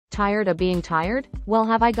Tired of being tired? Well,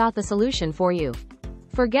 have I got the solution for you.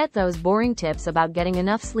 Forget those boring tips about getting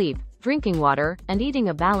enough sleep, drinking water, and eating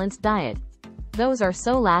a balanced diet. Those are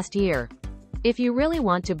so last year. If you really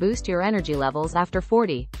want to boost your energy levels after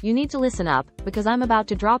 40, you need to listen up, because I'm about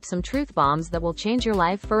to drop some truth bombs that will change your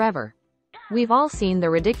life forever. We've all seen the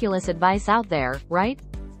ridiculous advice out there, right?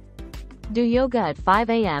 Do yoga at 5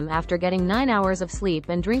 a.m. after getting 9 hours of sleep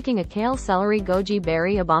and drinking a kale celery goji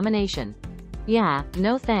berry abomination. Yeah,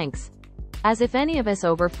 no thanks. As if any of us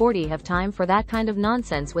over 40 have time for that kind of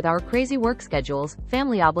nonsense with our crazy work schedules,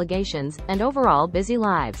 family obligations, and overall busy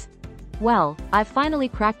lives. Well, I've finally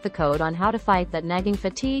cracked the code on how to fight that nagging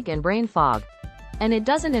fatigue and brain fog. And it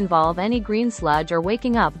doesn't involve any green sludge or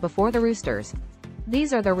waking up before the roosters.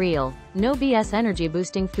 These are the real, no BS energy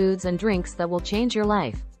boosting foods and drinks that will change your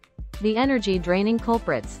life. The energy draining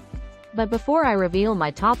culprits. But before I reveal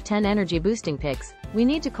my top 10 energy boosting picks, we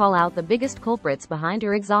need to call out the biggest culprits behind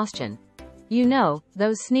your exhaustion. You know,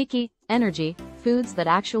 those sneaky, energy, foods that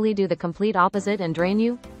actually do the complete opposite and drain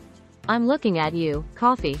you? I'm looking at you,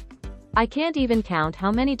 coffee. I can't even count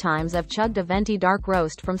how many times I've chugged a venti dark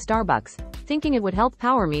roast from Starbucks, thinking it would help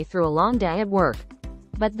power me through a long day at work.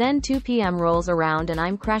 But then 2 p.m. rolls around and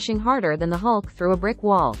I'm crashing harder than the Hulk through a brick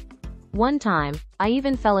wall. One time, I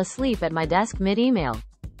even fell asleep at my desk mid-email.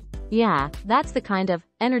 Yeah, that's the kind of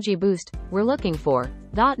energy boost we're looking for.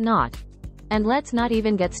 And let's not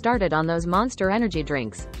even get started on those Monster energy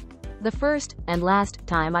drinks. The first and last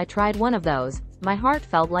time I tried one of those, my heart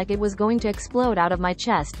felt like it was going to explode out of my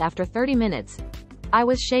chest after 30 minutes. I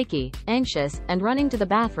was shaky, anxious, and running to the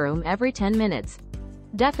bathroom every 10 minutes.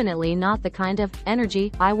 Definitely not the kind of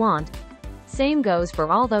energy I want. Same goes for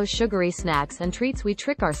all those sugary snacks and treats we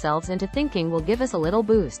trick ourselves into thinking will give us a little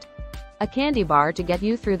boost. A candy bar to get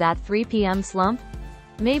you through that 3 p.m. slump?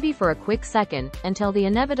 Maybe for a quick second, until the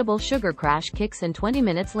inevitable sugar crash kicks in 20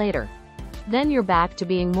 minutes later. Then you're back to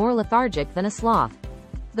being more lethargic than a sloth.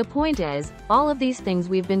 The point is, all of these things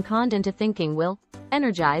we've been conned into thinking will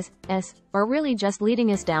energize us are really just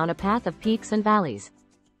leading us down a path of peaks and valleys.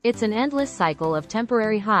 It's an endless cycle of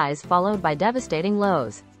temporary highs followed by devastating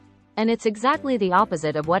lows. And it's exactly the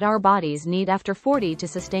opposite of what our bodies need after 40 to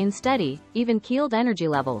sustain steady, even-keeled energy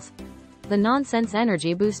levels. The nonsense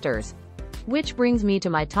energy boosters. Which brings me to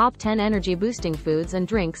my top 10 energy-boosting foods and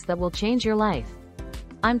drinks that will change your life.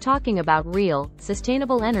 I'm talking about real,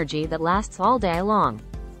 sustainable energy that lasts all day long.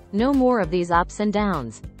 No more of these ups and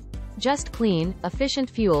downs. Just clean, efficient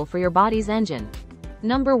fuel for your body's engine.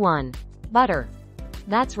 Number 1. Butter.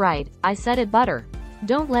 That's right, I said it, butter.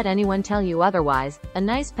 Don't let anyone tell you otherwise. A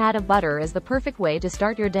nice pat of butter is the perfect way to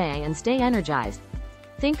start your day and stay energized.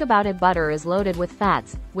 Think about it, butter is loaded with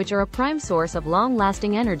fats, which are a prime source of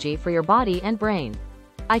long-lasting energy for your body and brain.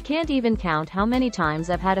 I can't even count how many times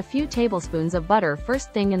I've had a few tablespoons of butter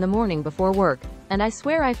first thing in the morning before work, and I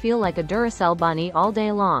swear I feel like a Duracell bunny all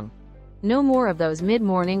day long. No more of those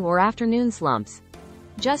mid-morning or afternoon slumps.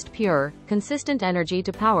 Just pure, consistent energy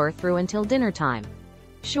to power through until dinner time.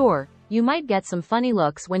 Sure, you might get some funny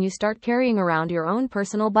looks when you start carrying around your own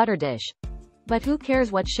personal butter dish. But who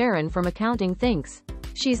cares what Sharon from accounting thinks?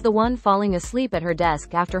 She's the one falling asleep at her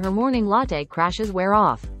desk after her morning latte crashes wear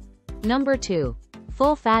off. Number 2.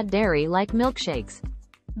 Full-fat dairy-like milkshakes.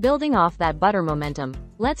 Building off that butter momentum,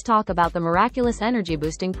 let's talk about the miraculous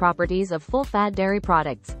energy-boosting properties of full-fat dairy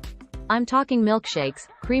products. I'm talking milkshakes,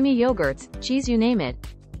 creamy yogurts, cheese, you name it.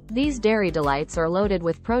 These dairy delights are loaded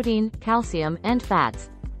with protein, calcium, and fats,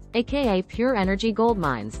 aka pure energy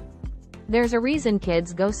goldmines. There's a reason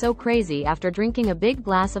kids go so crazy after drinking a big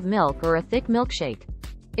glass of milk or a thick milkshake.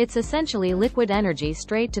 It's essentially liquid energy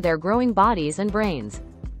straight to their growing bodies and brains.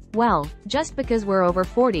 Well, just because we're over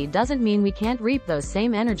 40 doesn't mean we can't reap those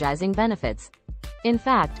same energizing benefits. In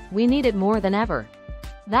fact, we need it more than ever.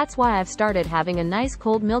 That's why I've started having a nice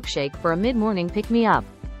cold milkshake for a mid-morning pick-me-up.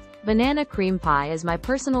 Banana cream pie is my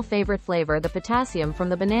personal favorite flavor. The potassium from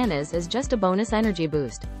the bananas is just a bonus energy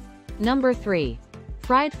boost. Number 3.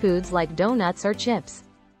 Fried foods like donuts or chips.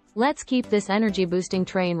 Let's keep this energy-boosting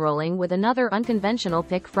train rolling with another unconventional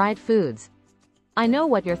pick: fried foods. I know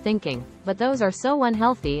what you're thinking, but those are so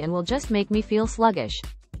unhealthy and will just make me feel sluggish.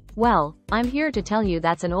 Well, I'm here to tell you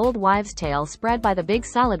that's an old wives' tale spread by the big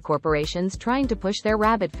salad corporations trying to push their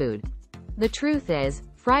rabbit food. The truth is,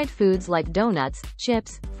 fried foods like donuts,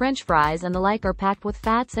 chips, French fries and the like are packed with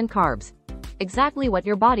fats and carbs. Exactly what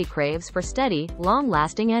your body craves for steady,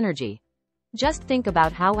 long-lasting energy. Just think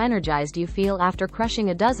about how energized you feel after crushing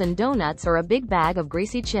a dozen donuts or a big bag of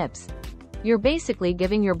greasy chips. You're basically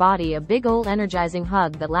giving your body a big old energizing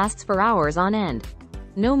hug that lasts for hours on end.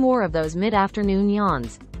 No more of those mid-afternoon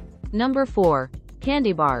yawns. Number 4.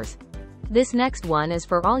 Candy bars. This next one is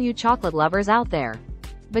for all you chocolate lovers out there.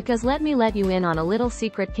 Because let me let you in on a little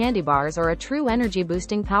secret: candy bars are a true energy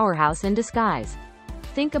boosting powerhouse in disguise.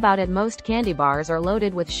 Think about it, most candy bars are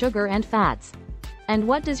loaded with sugar and fats. And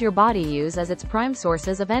what does your body use as its prime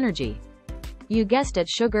sources of energy? You guessed it,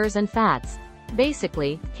 sugars and fats.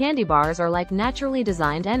 Basically, candy bars are like naturally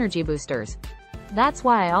designed energy boosters. That's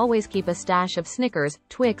why I always keep a stash of Snickers,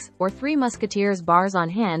 Twix, or Three Musketeers bars on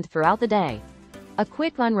hand throughout the day. A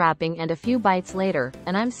quick unwrapping and a few bites later,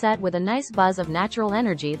 and I'm set with a nice buzz of natural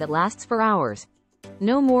energy that lasts for hours.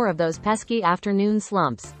 No more of those pesky afternoon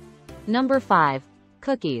slumps. Number 5.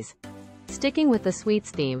 Cookies. Sticking with the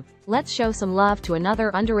sweets theme, let's show some love to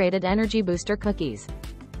another underrated energy booster: cookies.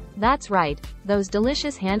 That's right, those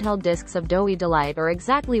delicious handheld discs of doughy delight are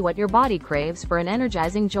exactly what your body craves for an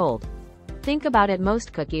energizing jolt. Think about it,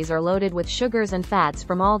 most cookies are loaded with sugars and fats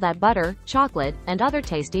from all that butter, chocolate, and other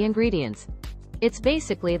tasty ingredients. It's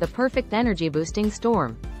basically the perfect energy boosting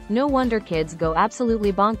storm. No wonder kids go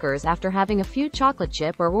absolutely bonkers after having a few chocolate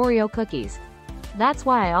chip or Oreo cookies. That's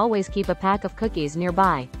why I always keep a pack of cookies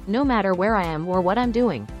nearby, no matter where I am or what I'm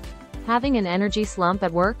doing. Having an energy slump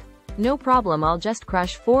at work? No problem, I'll just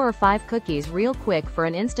crush 4 or 5 cookies real quick for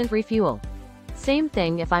an instant refuel. Same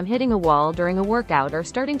thing if I'm hitting a wall during a workout or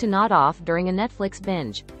starting to nod off during a Netflix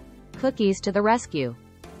binge. Cookies to the rescue.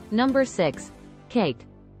 Number 6. Cake.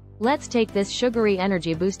 Let's take this sugary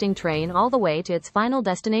energy boosting train all the way to its final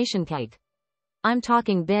destination: cake. I'm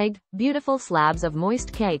talking big, beautiful slabs of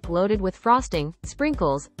moist cake loaded with frosting,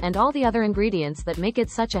 sprinkles, and all the other ingredients that make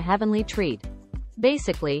it such a heavenly treat.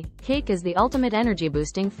 Basically, cake is the ultimate energy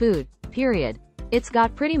boosting food, period. It's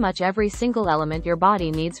got pretty much every single element your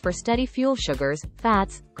body needs for steady fuel: sugars,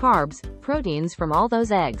 fats, carbs, proteins from all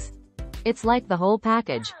those eggs. It's like the whole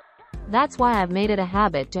package. That's why I've made it a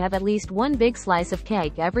habit to have at least one big slice of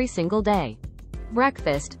cake every single day.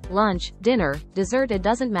 Breakfast, lunch, dinner, dessert, it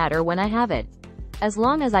doesn't matter when I have it. As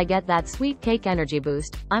long as I get that sweet cake energy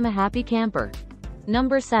boost, I'm a happy camper.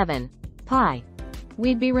 Number 7. Pie.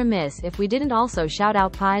 We'd be remiss if we didn't also shout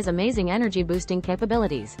out pie's amazing energy boosting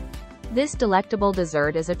capabilities. This delectable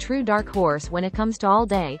dessert is a true dark horse when it comes to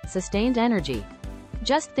all-day, sustained energy.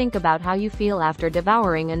 Just think about how you feel after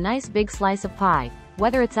devouring a nice big slice of pie,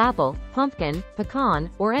 whether it's apple, pumpkin, pecan,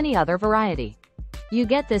 or any other variety. You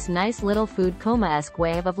get this nice little food coma-esque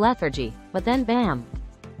wave of lethargy, but then bam!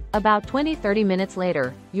 About 20-30 minutes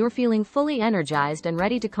later, you're feeling fully energized and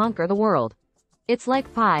ready to conquer the world. It's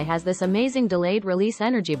like pie has this amazing delayed release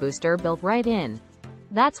energy booster built right in.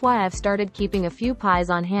 That's why I've started keeping a few pies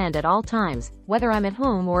on hand at all times, whether I'm at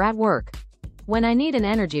home or at work. When I need an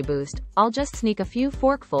energy boost, I'll just sneak a few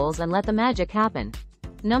forkfuls and let the magic happen.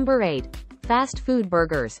 Number 8. Fast food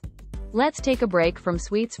burgers. Let's take a break from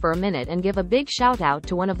sweets for a minute and give a big shout out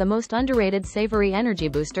to one of the most underrated savory energy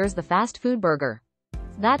boosters: the fast food burger.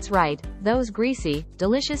 That's right, those greasy,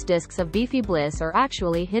 delicious discs of beefy bliss are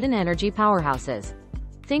actually hidden energy powerhouses.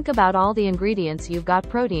 Think about all the ingredients: you've got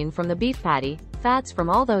protein from the beef patty, fats from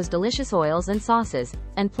all those delicious oils and sauces,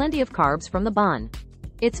 and plenty of carbs from the bun.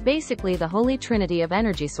 It's basically the holy trinity of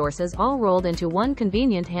energy sources all rolled into one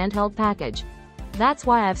convenient handheld package. That's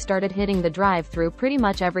why I've started hitting the drive-thru pretty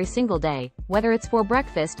much every single day, whether it's for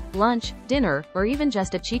breakfast, lunch, dinner, or even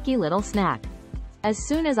just a cheeky little snack. As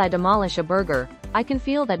soon as I demolish a burger, I can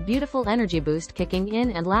feel that beautiful energy boost kicking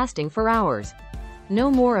in and lasting for hours.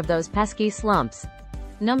 No more of those pesky slumps.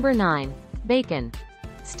 Number 9. Bacon.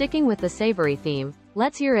 Sticking with the savory theme,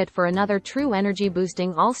 let's hear it for another true energy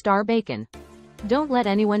boosting all-star: bacon. Don't let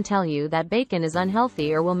anyone tell you that bacon is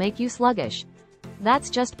unhealthy or will make you sluggish.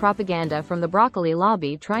 That's just propaganda from the broccoli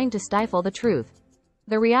lobby trying to stifle the truth.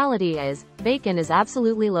 The reality is, bacon is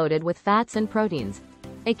absolutely loaded with fats and proteins,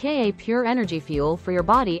 aka pure energy fuel for your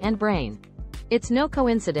body and brain. It's no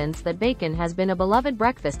coincidence that bacon has been a beloved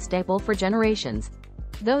breakfast staple for generations.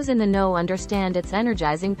 Those in the know understand its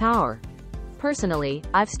energizing power. Personally,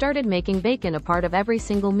 I've started making bacon a part of every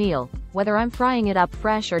single meal, whether I'm frying it up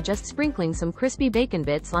fresh or just sprinkling some crispy bacon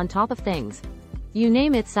bits on top of things. You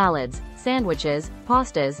name it: salads, sandwiches,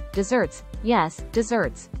 pastas, desserts. Yes,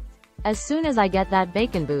 desserts. As soon as I get that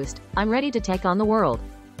bacon boost, I'm ready to take on the world.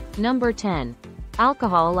 Number 10.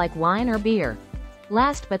 Alcohol like wine or beer.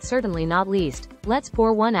 Last but certainly not least, let's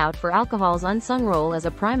pour one out for alcohol's unsung role as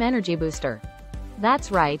a prime energy booster.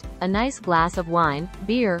 That's right, a nice glass of wine,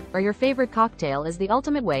 beer, or your favorite cocktail is the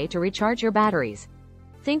ultimate way to recharge your batteries.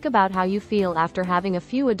 Think about how you feel after having a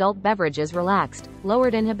few adult beverages: relaxed,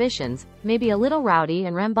 lowered inhibitions, maybe a little rowdy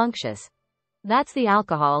and rambunctious. That's the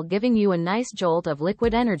alcohol giving you a nice jolt of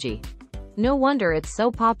liquid energy. No wonder it's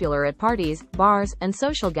so popular at parties, bars, and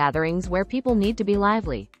social gatherings where people need to be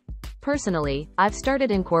lively. Personally, I've started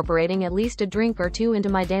incorporating at least a drink or two into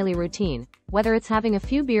my daily routine, whether it's having a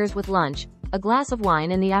few beers with lunch, a glass of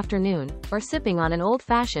wine in the afternoon, or sipping on an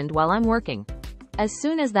old-fashioned while I'm working. As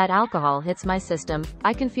soon as that alcohol hits my system,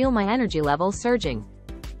 I can feel my energy levels surging.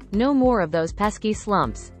 No more of those pesky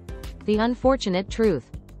slumps. The unfortunate truth.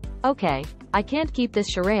 Okay, I can't keep this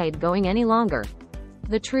charade going any longer.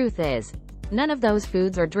 The truth is, none of those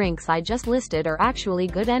foods or drinks I just listed are actually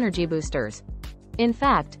good energy boosters. In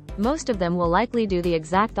fact, most of them will likely do the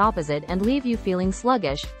exact opposite and leave you feeling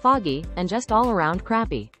sluggish, foggy, and just all around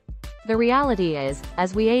crappy. The reality is,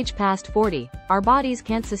 as we age past 40, our bodies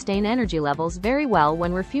can't sustain energy levels very well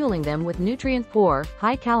when we're fueling them with nutrient-poor,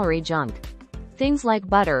 high-calorie junk. Things like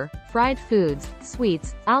butter, fried foods,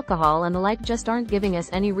 sweets, alcohol and the like just aren't giving us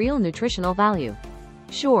any real nutritional value.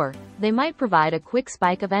 Sure, they might provide a quick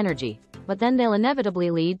spike of energy, but then they'll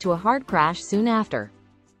inevitably lead to a hard crash soon after.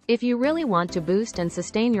 If you really want to boost and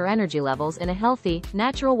sustain your energy levels in a healthy,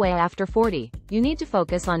 natural way after 40, you need to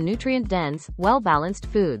focus on nutrient-dense, well-balanced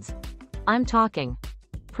foods. I'm talking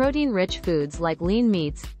protein-rich foods like lean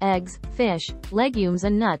meats, eggs, fish, legumes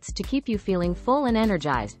and nuts to keep you feeling full and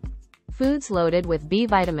energized. Foods loaded with B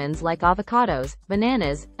vitamins like avocados,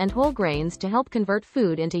 bananas, and whole grains to help convert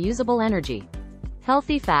food into usable energy.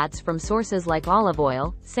 Healthy fats from sources like olive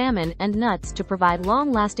oil, salmon, and nuts to provide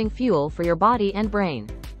long-lasting fuel for your body and brain.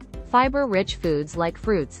 Fiber-rich foods like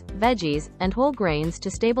fruits, veggies, and whole grains to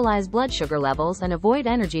stabilize blood sugar levels and avoid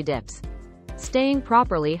energy dips. Staying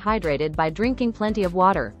properly hydrated by drinking plenty of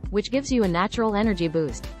water, which gives you a natural energy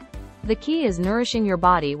boost. The key is nourishing your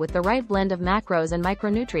body with the right blend of macros and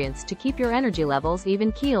micronutrients to keep your energy levels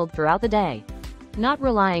even-keeled throughout the day. Not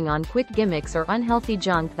relying on quick gimmicks or unhealthy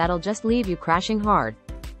junk that'll just leave you crashing hard.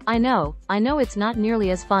 I know it's not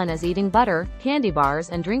nearly as fun as eating butter, candy bars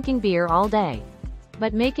and drinking beer all day.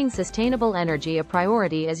 But making sustainable energy a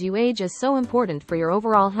priority as you age is so important for your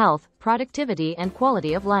overall health, productivity and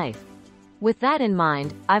quality of life. With that in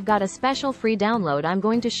mind, I've got a special free download I'm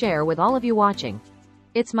going to share with all of you watching.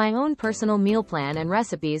 It's my own personal meal plan and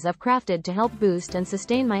recipes I've crafted to help boost and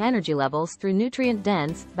sustain my energy levels through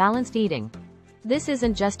nutrient-dense, balanced eating. This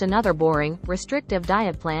isn't just another boring, restrictive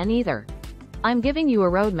diet plan either. I'm giving you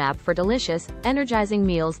a roadmap for delicious, energizing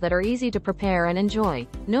meals that are easy to prepare and enjoy,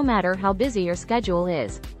 no matter how busy your schedule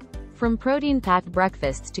is. From protein-packed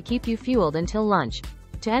breakfasts to keep you fueled until lunch,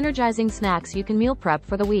 to energizing snacks you can meal prep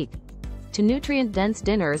for the week, to nutrient-dense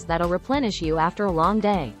dinners that'll replenish you after a long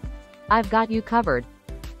day. I've got you covered.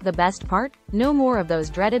 The best part? No more of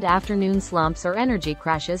those dreaded afternoon slumps or energy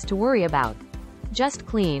crashes to worry about. Just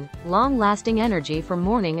clean, long-lasting energy from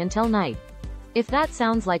morning until night. If that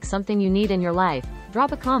sounds like something you need in your life,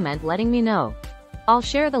 drop a comment letting me know. I'll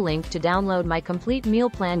share the link to download my complete meal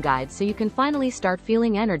plan guide so you can finally start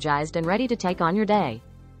feeling energized and ready to take on your day.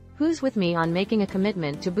 Who's with me on making a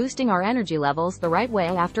commitment to boosting our energy levels the right way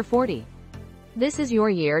after 40? This is your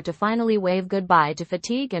year to finally wave goodbye to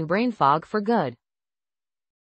fatigue and brain fog for good.